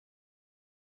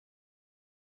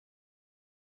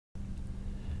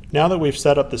Now that we've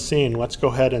set up the scene, let's go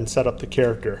ahead and set up the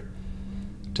character.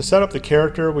 To set up the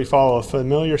character, we follow a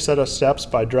familiar set of steps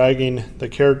by dragging the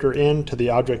character into the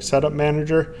Object Setup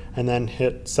Manager and then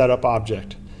hit Setup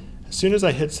Object. As soon as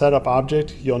I hit Setup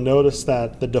Object, you'll notice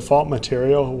that the default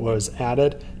material was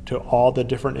added to all the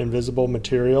different invisible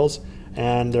materials,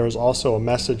 and there's also a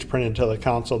message printed to the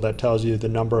console that tells you the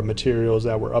number of materials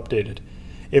that were updated.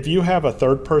 If you have a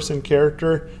third-person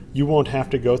character, you won't have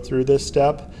to go through this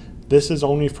step. This is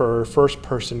only for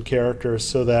first-person characters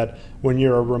so that when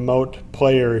you're a remote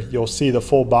player, you'll see the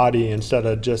full body instead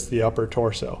of just the upper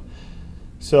torso.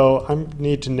 So I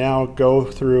need to now go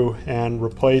through and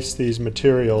replace these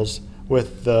materials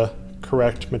with the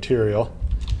correct material.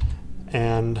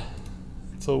 And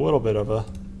it's a little bit of a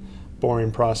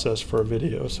boring process for a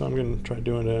video, so I'm going to try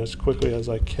doing it as quickly as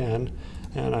I can.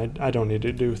 And I don't need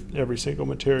to do every single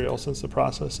material since the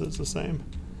process is the same.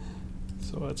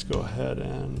 So let's go ahead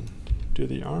and do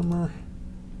the armor,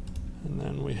 and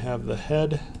then we have the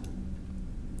head.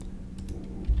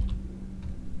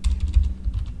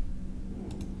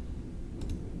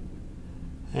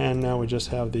 And now we just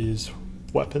have these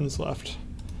weapons left.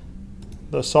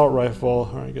 The assault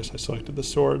rifle, or I guess I selected the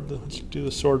sword. Let's do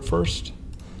the sword first.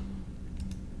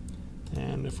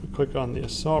 And if we click on the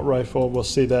assault rifle, we'll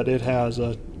see that it has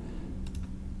a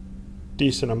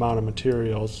decent amount of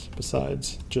materials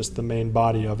besides just the main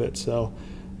body of it. So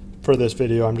for this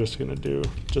video, I'm just going to do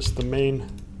just the main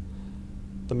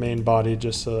body,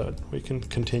 just so that we can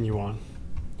continue on.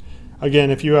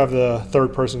 Again, if you have the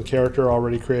third-person character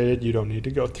already created, you don't need to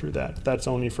go through that. That's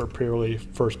only for purely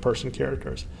first-person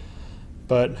characters.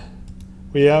 But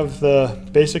we have the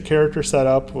basic character set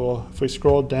up. If we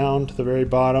scroll down to the very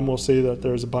bottom, we'll see that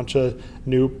there's a bunch of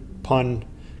new pun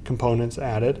components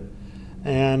added.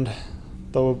 And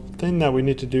the thing that we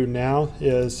need to do now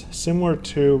is similar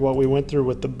to what we went through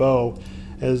with the bow,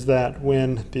 is that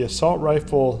when the assault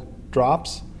rifle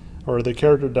drops, or the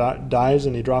character dies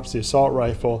and he drops the assault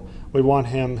rifle, we want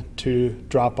him to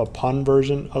drop a pun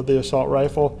version of the assault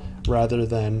rifle rather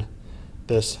than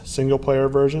this single player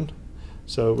version.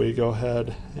 So we go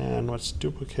ahead and let's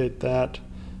duplicate that,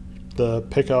 the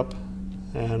pickup,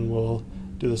 and we'll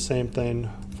do the same thing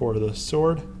for the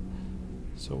sword.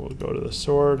 So we'll go to the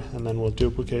sword, and then we'll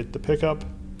duplicate the pickup,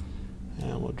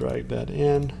 and we'll drag that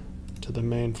in to the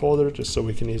main folder just so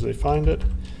we can easily find it.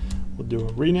 We'll do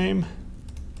a rename,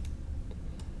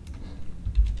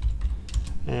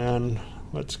 and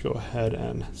let's go ahead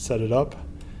and set it up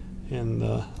in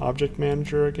the Object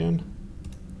Manager again.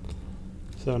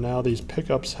 So now these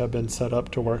pickups have been set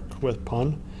up to work with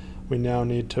pun. We now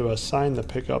need to assign the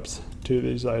pickups to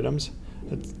these items.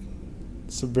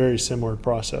 It's a very similar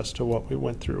process to what we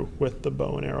went through with the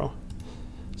bow and arrow.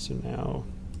 So now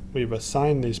we've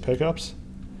assigned these pickups,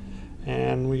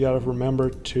 and we got to remember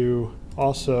to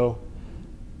also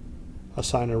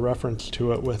assign a reference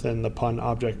to it within the pun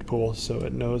object pool so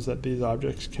it knows that these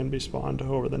objects can be spawned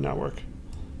over the network.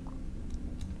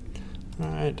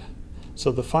 Alright,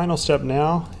 so the final step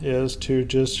now is to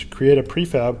just create a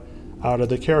prefab out of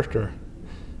the character.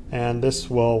 And this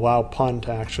will allow pun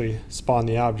to actually spawn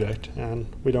the object. And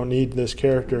we don't need this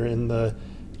character in the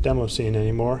demo scene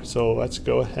anymore. So let's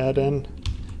go ahead and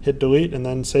hit delete and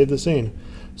then save the scene.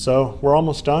 So we're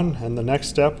almost done, and the next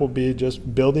step will be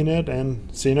just building it and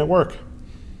seeing it work.